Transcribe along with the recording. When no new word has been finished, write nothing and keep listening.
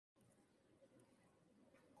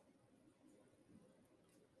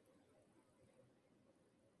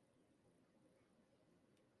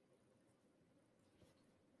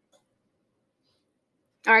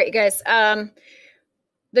All right, you guys.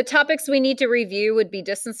 The topics we need to review would be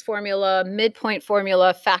distance formula, midpoint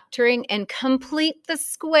formula, factoring, and complete the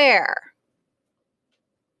square.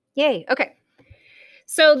 Yay. Okay.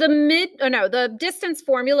 So the distance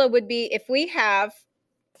formula would be if we have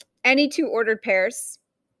any two ordered pairs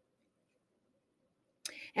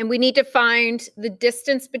and we need to find the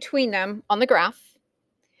distance between them on the graph,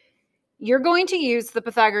 you're going to use the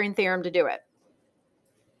Pythagorean theorem to do it.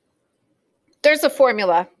 There's a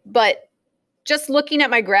formula, but just looking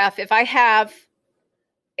at my graph, if I have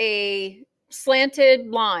a slanted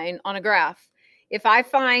line on a graph, if I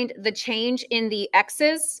find the change in the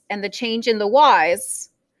x's and the change in the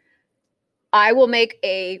y's, I will make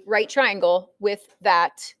a right triangle with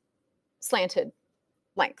that slanted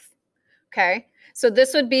length. Okay, so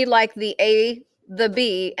this would be like the A, the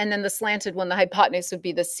B, and then the slanted one, the hypotenuse would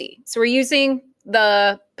be the C. So we're using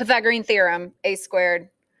the Pythagorean theorem, A squared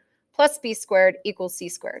plus B squared equals C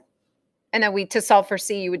squared. And then to solve for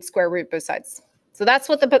C, you would square root both sides. So that's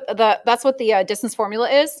what the distance formula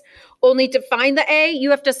is. Only to find the A, you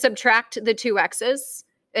have to subtract the two x's,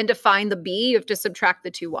 and to find the B, you have to subtract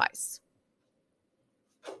the two y's.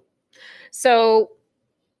 So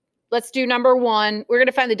let's do number one. We're going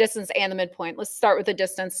to find the distance and the midpoint. Let's start with the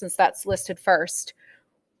distance since that's listed first.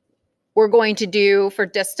 We're going to do for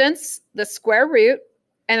distance the square root,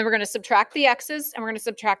 and then we're going to subtract the x's and we're going to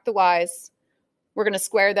subtract the y's. We're going to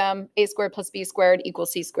square them. A squared plus B squared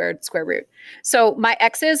equals C squared square root. So my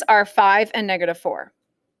x's are 5 and -4.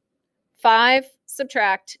 5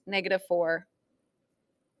 subtract -4.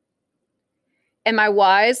 And my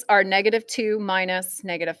y's are -2 minus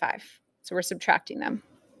 -5. So we're subtracting them.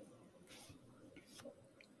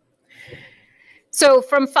 So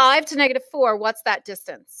from 5 to -4, what's that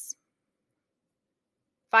distance?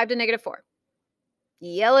 5 to -4.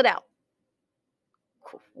 Yell it out.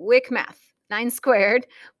 Quick math. 9 squared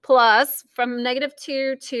plus from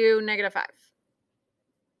 -2 to -5.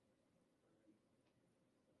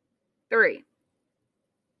 3.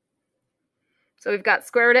 So we've got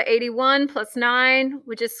square root of 81 plus 9,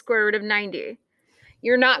 which is square root of 90.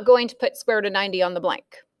 You're not going to put square root of 90 on the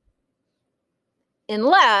blank.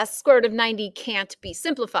 Unless square root of 90 can't be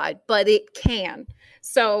simplified, but it can.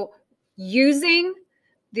 So using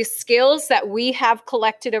the skills that we have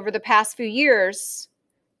collected over the past few years,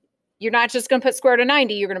 you're not just going to put square root of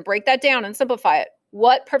 90. You're going to break that down and simplify it.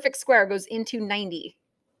 What perfect square goes into 90?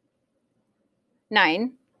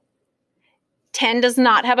 9. 10 does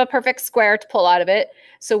not have a perfect square to pull out of it.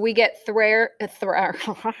 So we get 3 square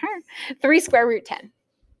root 10.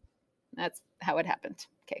 That's how it happened.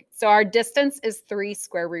 Okay, so our distance is 3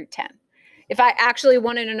 square root 10. If I actually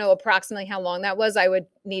wanted to know approximately how long that was, I would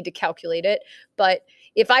need to calculate it. But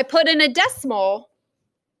if I put in a decimal,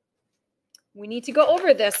 we need to go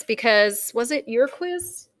over this because, was it your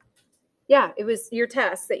quiz? Yeah, it was your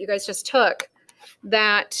test that you guys just took,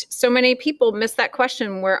 that so many people missed that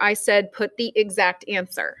question where I said put the exact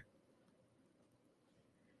answer.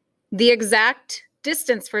 The exact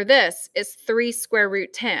distance for this is 3 square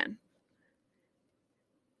root 10.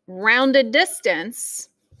 Rounded distance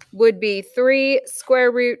would be 3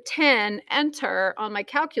 square root 10, enter on my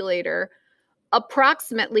calculator,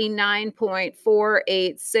 approximately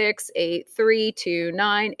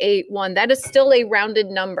 9.486832981. That is still a rounded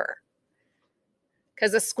number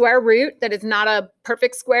because a square root that is not a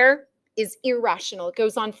perfect square is irrational. It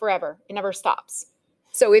goes on forever. It never stops.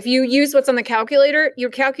 So if you use what's on the calculator, your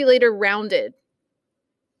calculator rounded.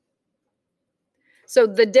 So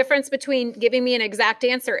the difference between giving me an exact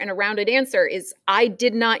answer and a rounded answer is I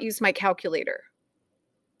did not use my calculator.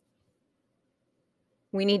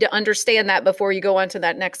 We need to understand that before you go on to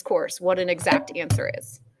that next course, what an exact answer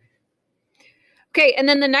is. Okay, and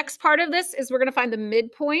then the next part of this is we're going to find the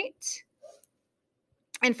midpoint.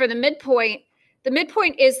 And for the midpoint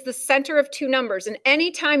is the center of two numbers. And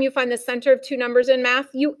anytime you find the center of two numbers in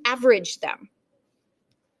math, you average them.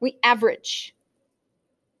 We average.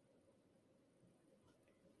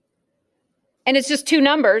 And it's just two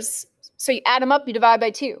numbers. So you add them up, you divide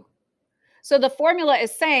by 2. So the formula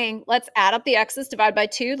is saying, let's add up the x's, divide by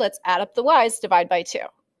 2. Let's add up the y's, divide by 2.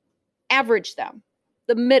 Average them,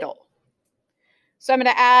 the middle. So I'm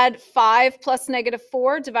going to add 5 plus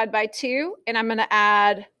 -4, divide by 2. And I'm going to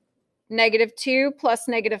add -2 plus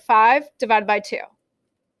 -5, divide by 2.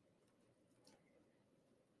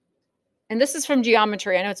 And this is from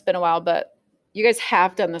geometry. I know it's been a while, but you guys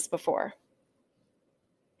have done this before.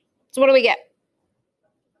 So what do we get?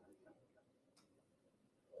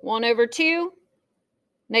 1 over 2,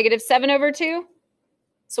 -7 over 2.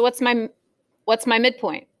 So what's my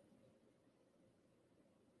midpoint?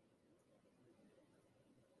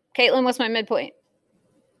 Caitlin, what's my midpoint?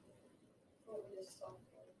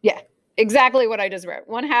 Exactly what I just wrote.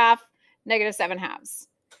 1/2, -7/2.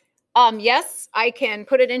 Yes, I can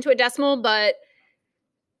put it into a decimal, but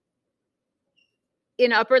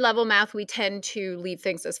in upper level math, we tend to leave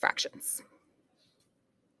things as fractions,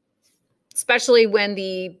 especially when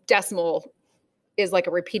the decimal is like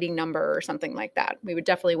a repeating number or something like that. We would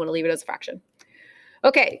definitely want to leave it as a fraction.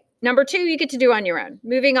 Okay, number 2, you get to do on your own.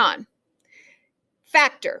 Moving on.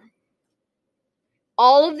 Factor.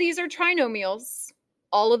 All of these are trinomials.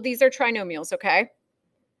 All of these are trinomials, okay?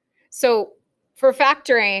 So for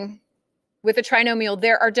factoring with a trinomial,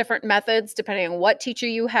 there are different methods depending on what teacher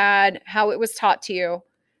you had, how it was taught to you.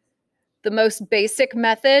 The most basic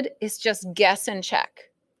method is just guess and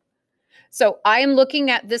check. So I am looking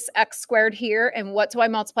at this x squared here, and what do I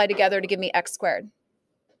multiply together to give me x squared?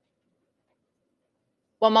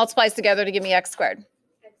 What multiplies together to give me x squared?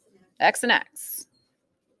 X and x.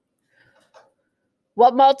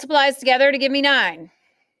 What multiplies together to give me 9?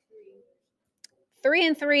 3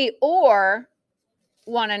 and 3, or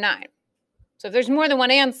 1 and 9. So if there's more than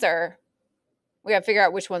one answer, we got to figure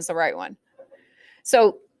out which one's the right one.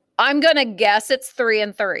 So I'm going to guess it's 3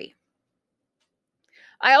 and 3.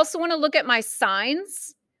 I also want to look at my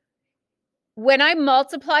signs. When I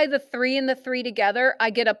multiply the 3 and the 3 together,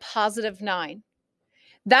 I get a positive 9.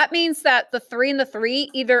 That means that the 3 and the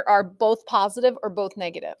 3 either are both positive or both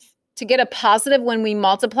negative. To get a positive when we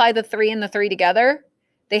multiply the 3 and the 3 together,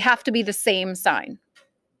 they have to be the same sign.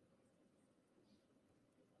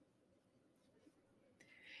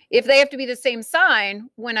 If they have to be the same sign,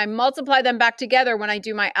 when I multiply them back together, when I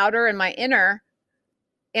do my outer and my inner,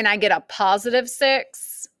 and I get a positive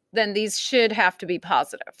 6, then these should have to be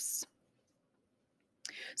positives.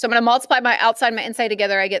 So I'm going to multiply my outside and my inside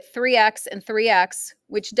together. I get 3x and 3x,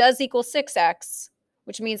 which does equal 6x,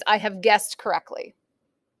 which means I have guessed correctly.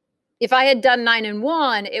 If I had done 9 and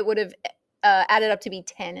 1, it would have added up to be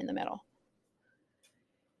 10 in the middle.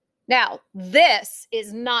 Now, this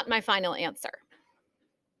is not my final answer.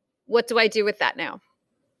 What do I do with that now?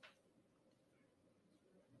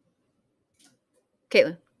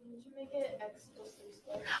 Caitlin?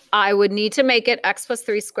 I would need to make it x plus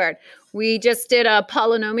 3 squared. We just did a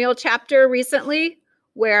polynomial chapter recently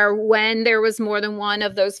where when there was more than one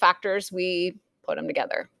of those factors, we put them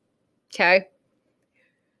together. Okay.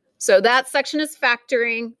 So that section is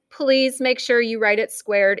factoring. Please make sure you write it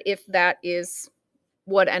squared if that is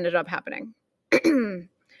what ended up happening.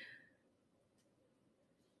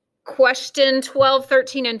 Question 12,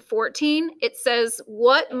 13, and 14, it says,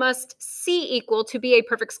 what must C equal to be a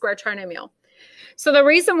perfect square trinomial? So the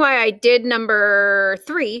reason why I did number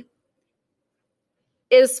 3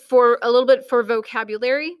 is for a little bit for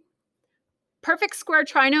vocabulary. Perfect square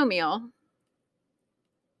trinomial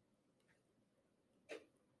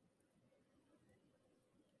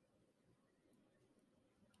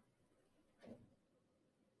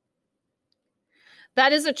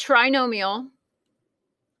that is a trinomial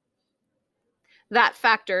that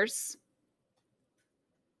factors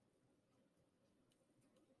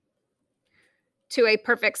to a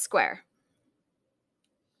perfect square.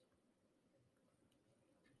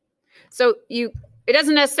 So it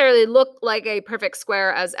doesn't necessarily look like a perfect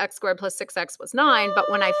square as x squared plus 6x was 9,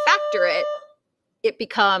 but when I factor it, it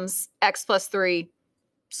becomes x plus 3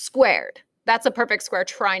 squared. That's a perfect square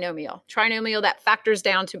trinomial. Trinomial that factors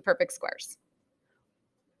down to perfect squares.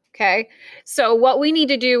 Okay, so what we need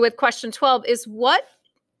to do with question 12 is what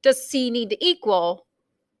does C need to equal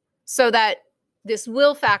so that this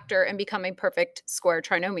will factor and become a perfect square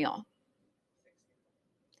trinomial?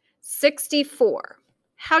 64.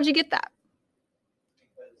 How'd you get that?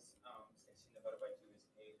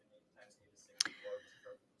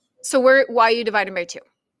 So why are you dividing by 2?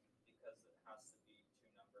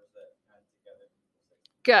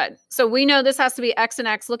 Good. So we know this has to be x and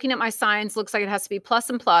x. Looking at my signs, looks like it has to be plus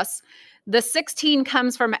and plus. The 16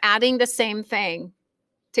 comes from adding the same thing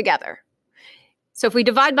together. So if we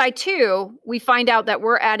divide by 2, we find out that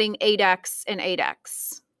we're adding 8x and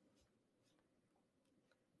 8x.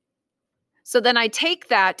 So then I take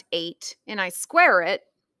that 8 and I square it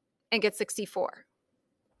and get 64.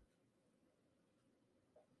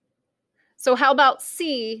 So how about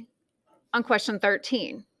C on question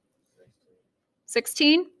 13?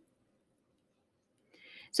 16?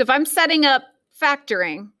 So if I'm setting up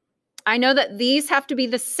factoring, I know that these have to be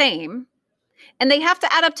the same, and they have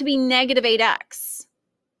to add up to be negative 8x.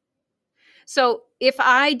 So if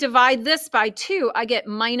I divide this by 2, I get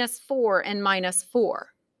minus 4 and minus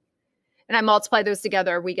 4. And I multiply those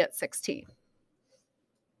together, we get 16.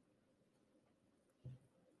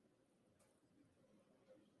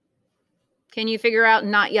 Can you figure out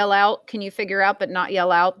not yell out? Can you figure out but not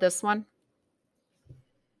yell out this one?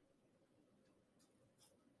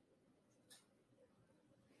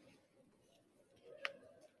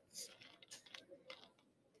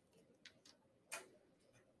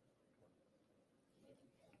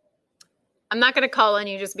 I'm not going to call on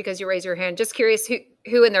you just because you raise your hand. Just curious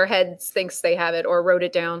who in their heads thinks they have it or wrote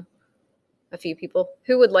it down. A few people.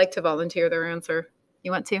 Who would like to volunteer their answer?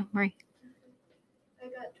 You want to, Marie? I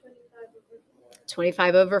got 25/4.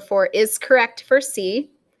 25/4 is correct for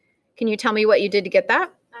C. Can you tell me what you did to get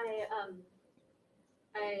that?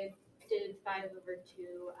 I did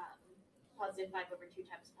 5/2, positive 5/2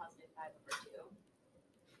 times positive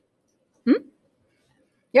 5/2.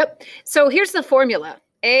 Yep. So here's the formula.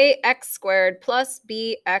 AX squared plus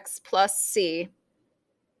BX plus C.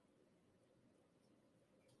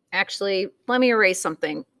 Actually, let me erase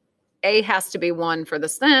something. A has to be 1 for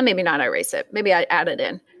this. Maybe not erase it. Maybe I add it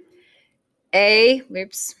in.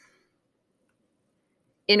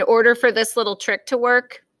 In order for this little trick to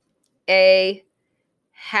work, A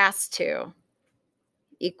has to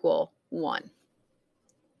equal 1.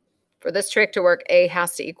 For this trick to work, A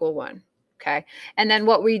has to equal 1. Okay. And then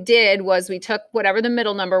what we did was we took whatever the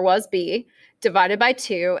middle number was, B, divided by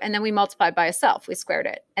 2, and then we multiplied by itself. We squared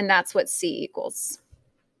it. And that's what C equals.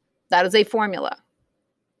 That is a formula.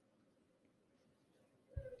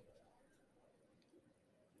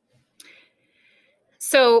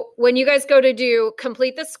 So when you guys go to do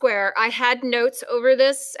complete the square, I had notes over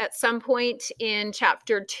this at some point in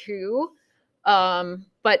chapter 2,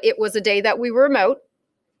 but it was a day that we were remote,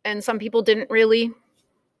 and some people didn't really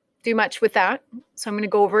do much with that. So I'm going to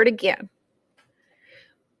go over it again.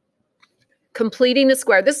 Completing the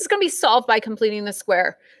square. This is going to be solved by completing the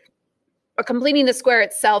square. But completing the square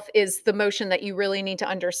itself is the motion that you really need to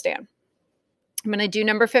understand. I'm going to do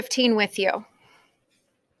number 15 with you.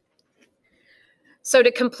 So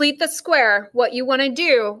to complete the square, what you want to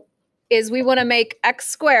do is we want to make x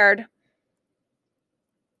squared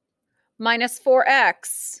minus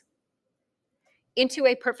 4x into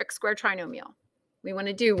a perfect square trinomial. We want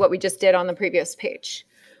to do what we just did on the previous page.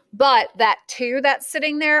 But that 2 that's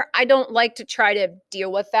sitting there, I don't like to try to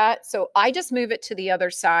deal with that. So I just move it to the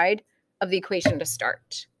other side of the equation to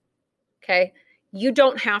start. Okay. You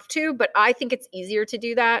don't have to, but I think it's easier to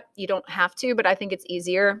do that. You don't have to, but I think it's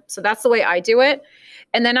easier. So that's the way I do it.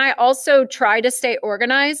 And then I also try to stay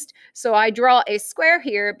organized. So I draw a square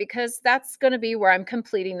here because that's going to be where I'm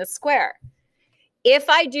completing the square. If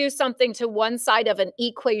I do something to one side of an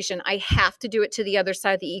equation, I have to do it to the other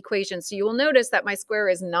side of the equation. So you will notice that my square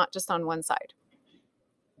is not just on one side.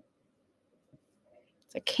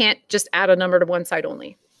 I can't just add a number to one side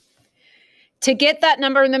only. To get that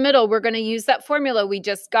number in the middle, we're going to use that formula we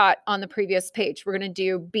just got on the previous page. We're going to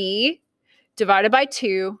do B divided by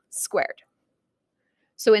 2 squared.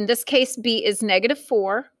 So in this case, B is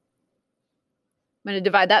 -4. I'm going to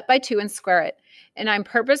divide that by 2 and square it. And I'm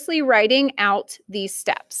purposely writing out these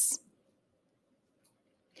steps.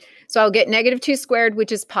 So I'll get -2 squared,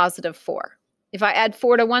 which is +4. If I add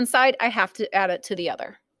 4 to one side, I have to add it to the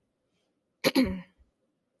other.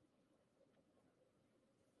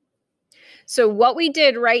 So what we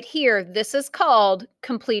did right here, this is called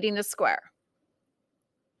completing the square.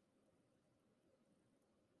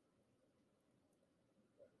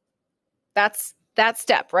 That's that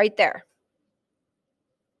step right there.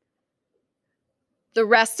 The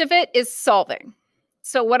rest of it is solving.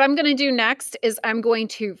 So what I'm going to do next is I'm going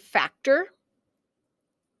to factor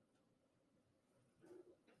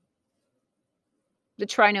the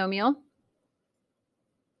trinomial.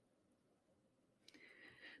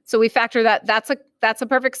 So we factor that. That's a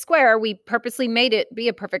perfect square. We purposely made it be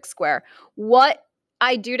a perfect square. What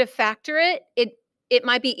I do to factor it, it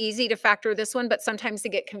might be easy to factor this one, but sometimes they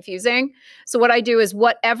get confusing. So what I do is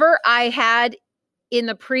whatever I had in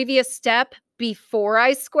the previous step before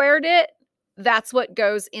I squared it, that's what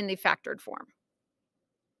goes in the factored form.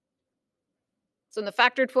 So in the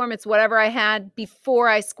factored form, it's whatever I had before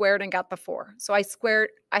I squared and got the 4. So I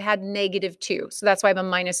had -2. So that's why I have a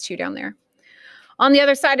 -2 down there. On the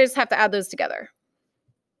other side, I just have to add those together.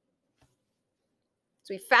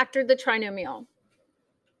 So we factored the trinomial.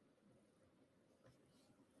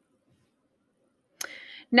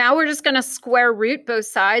 Now we're just going to square root both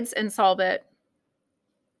sides and solve it.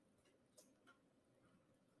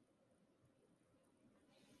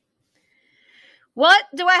 What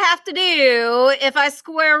do I have to do if I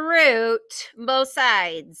square root both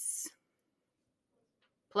sides?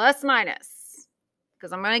 Plus, minus,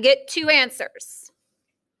 because I'm going to get 2 answers.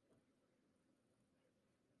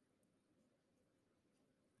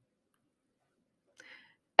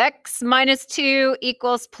 X minus 2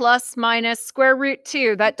 equals plus minus square root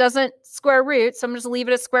 2. That doesn't square root, so I'm just going to leave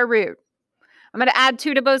it as square root. I'm going to add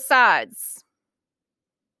 2 to both sides.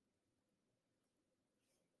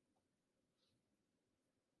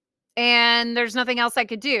 And there's nothing else I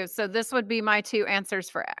could do. So this would be my 2 answers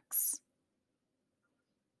for X.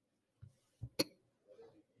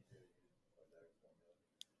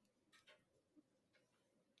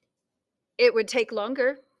 it would take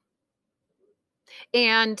longer.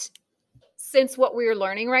 And since what we're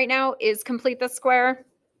learning right now is complete the square,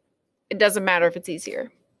 it doesn't matter if it's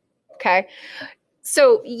easier. Okay.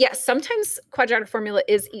 So yes, sometimes quadratic formula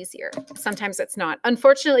is easier. Sometimes it's not.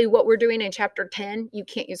 Unfortunately, what we're doing in chapter 10, you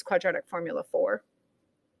can't use quadratic formula for.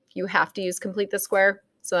 You have to use complete the square.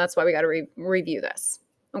 So that's why we got to review this.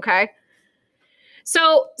 Okay.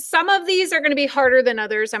 So some of these are going to be harder than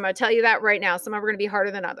others. I'm going to tell you that right now. Some are going to be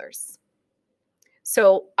harder than others.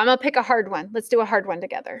 So I'm going to pick a hard one. Let's do a hard one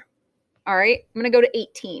together. All right. I'm going to go to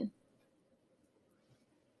 18.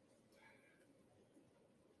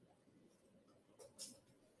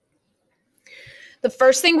 The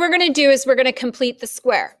first thing we're going to do is we're going to complete the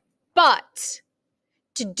square. But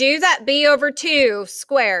to do that b over 2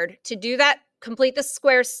 squared, to do that complete the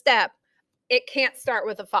square step, it can't start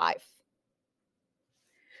with a 5.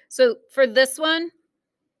 So for this one,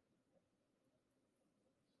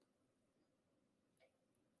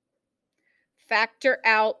 factor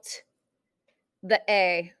out the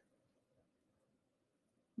a.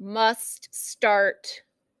 Must start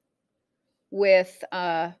with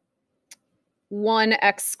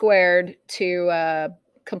 1x squared to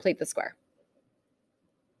complete the square.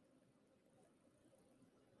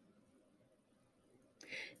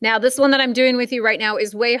 Now, this one that I'm doing with you right now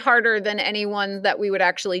is way harder than any one that we would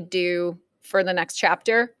actually do for the next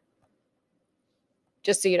chapter.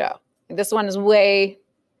 Just so you know, this one is way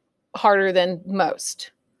harder than most.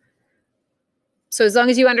 So as long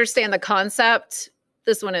as you understand the concept,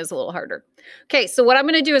 this one is a little harder. Okay, so what I'm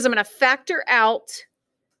going to do is I'm going to factor out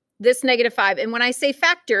this -5. And when I say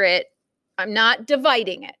factor it, I'm not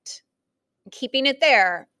dividing it. I'm keeping it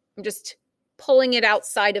there. I'm just pulling it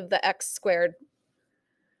outside of the x squared.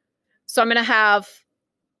 So I'm going to have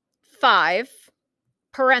 5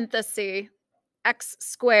 parenthesis x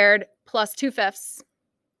squared plus 2/5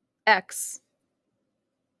 x.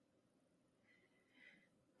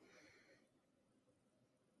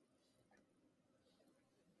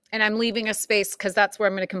 And I'm leaving a space because that's where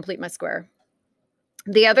I'm going to complete my square.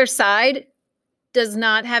 The other side does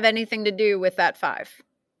not have anything to do with that 5.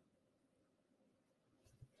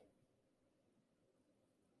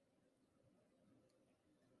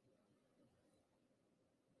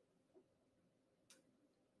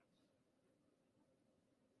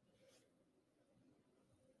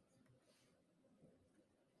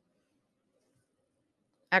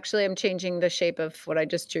 Actually, I'm changing the shape of what I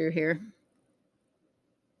just drew here.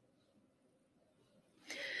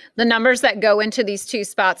 The numbers that go into these two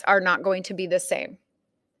spots are not going to be the same.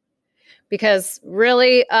 Because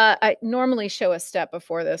really, I normally show a step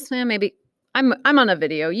before this. Maybe I'm on a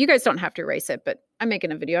video. You guys don't have to erase it, but I'm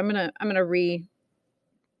making a video. I'm gonna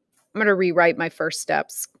rewrite my first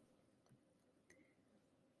steps.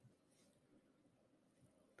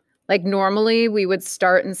 Like normally, we would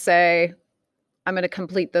start and say, I'm going to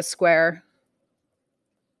complete the square.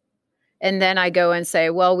 And then I go and say,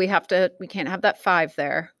 well, we can't have that 5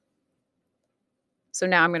 there. So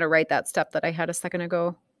now I'm going to write that step that I had a second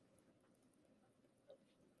ago.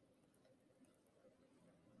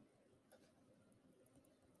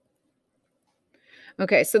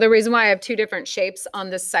 Okay, so the reason why I have 2 different shapes on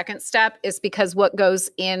this second step is because what goes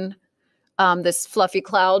in this fluffy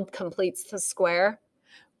cloud completes the square,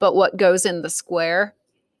 but what goes in the square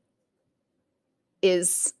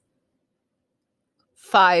is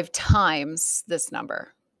 5 times this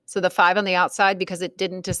number. So the 5 on the outside, because it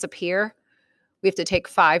didn't disappear, we have to take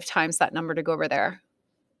 5 times that number to go over there.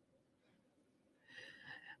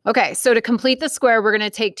 Okay, so to complete the square, we're going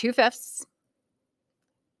to take 2/5.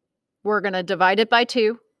 We're going to divide it by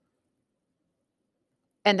 2.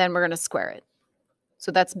 And then we're going to square it.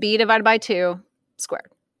 So that's b divided by 2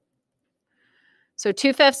 squared. So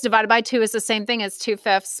 2/5 divided by 2 is the same thing as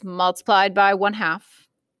 2/5 multiplied by 1/2.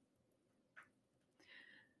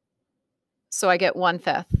 So I get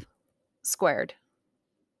 1/5 squared,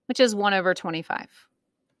 which is 1/25.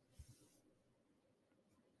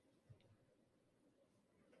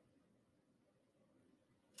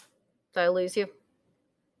 Did I lose you?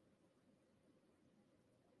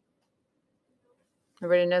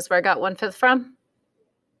 Everybody knows where I got 1/5 from?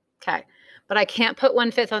 Okay. But I can't put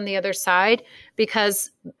 1/5 on the other side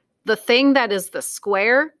because the thing that is the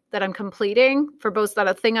square that I'm completing for both, that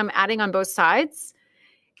a thing I'm adding on both sides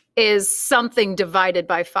is something divided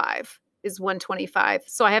by 5 is 125.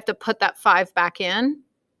 So I have to put that 5 back in.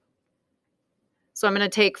 So I'm going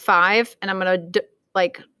to take 5 and I'm going to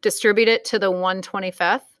distribute it to the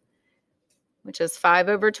 125th, which is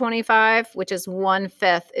 5/25, which is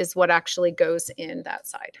 1/5 is what actually goes in that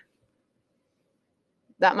side.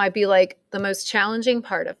 That might be like the most challenging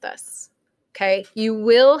part of this. Okay, you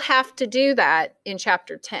will have to do that in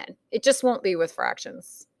chapter 10. It just won't be with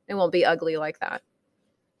fractions. It won't be ugly like that.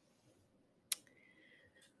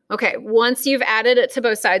 Okay, once you've added it to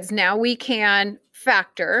both sides, now we can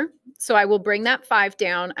factor. So I will bring that 5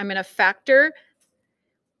 down. I'm going to factor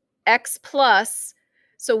x plus.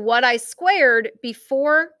 So what I squared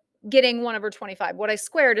before getting 1 over 25, what I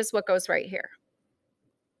squared is what goes right here.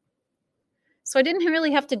 So I didn't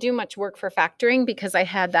really have to do much work for factoring because I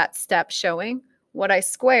had that step showing. What I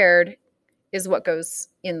squared is what goes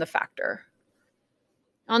in the factor.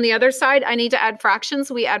 On the other side, I need to add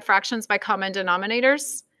fractions. We add fractions by common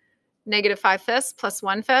denominators. Negative 5/5 plus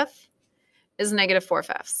 1/5 is negative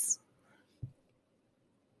 4/5.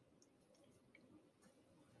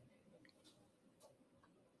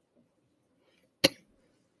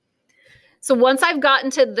 So once I've gotten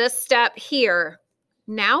to this step here,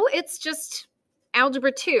 now it's just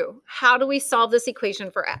algebra 2. How do we solve this equation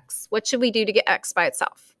for x? What should we do to get x by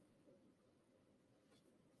itself?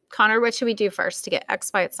 Connor, what should we do first to get x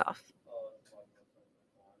by itself?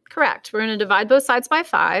 Correct. We're going to divide both sides by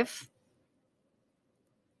 5.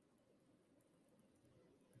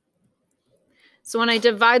 So when I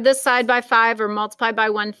divide this side by 5 or multiply by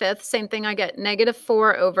 1/5, same thing, I get negative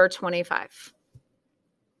 4 over 25.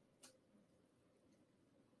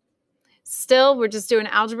 Still, we're just doing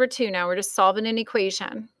algebra 2 now. We're just solving an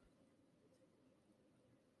equation.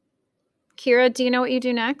 Kira, do you know what you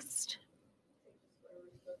do next?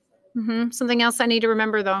 Something else I need to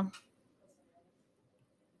remember, though.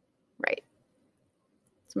 Right.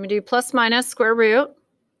 So I'm going to do plus minus square root.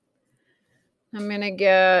 I'm going to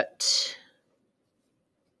get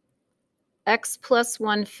x plus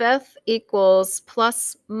 1/5 equals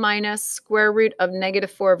plus minus square root of negative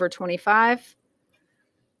 4 over 25.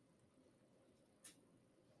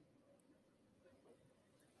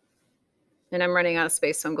 And I'm running out of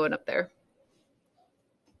space, so I'm going up there.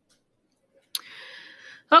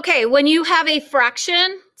 Okay, when you have a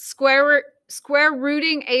fraction, square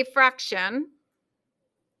rooting a fraction,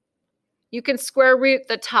 you can square root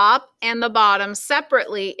the top and the bottom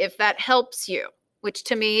separately if that helps you, which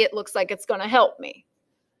to me, it looks like it's going to help me.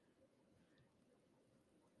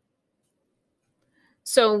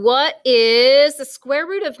 So what is the square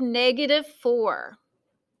root of negative 4?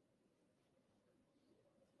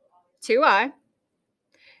 2i.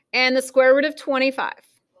 And the square root of 25?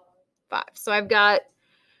 5. So I've got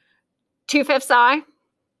 2/5 I,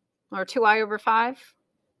 or 2i over 5.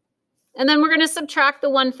 And then we're going to subtract the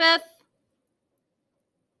 1/5.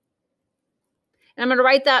 And I'm going to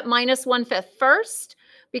write that minus 1/5 first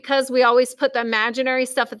because we always put the imaginary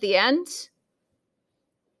stuff at the end.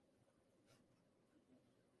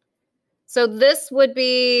 So this would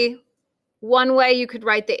be one way you could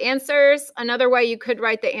write the answers. Another way you could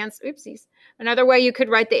write the answer, oopsies. Another way you could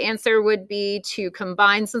write the answer would be to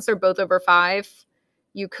combine, since they're both over 5.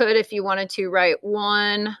 You could, if you wanted to, write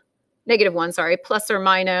negative 1, plus or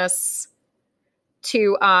minus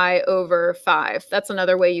 2i over 5. That's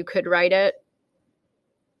another way you could write it.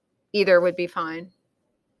 Either would be fine.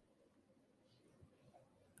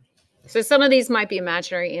 So some of these might be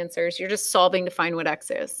imaginary answers. You're just solving to find what x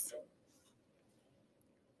is.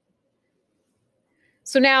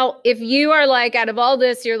 So now if you are like, out of all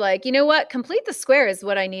this, you're like, you know what? Complete the square is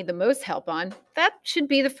what I need the most help on. That should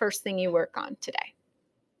be the first thing you work on today.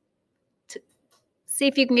 To see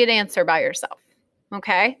if you can get an answer by yourself.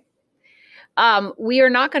 Okay? We are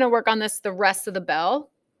not going to work on this the rest of the bell.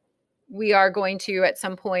 We are going to, at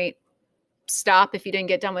some point, stop if you didn't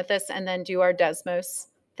get done with this and then do our Desmos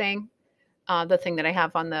thing, the thing that I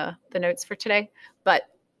have on the notes for today. But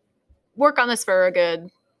work on this for a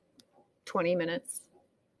good 20 minutes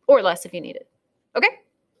or less if you need it. Okay?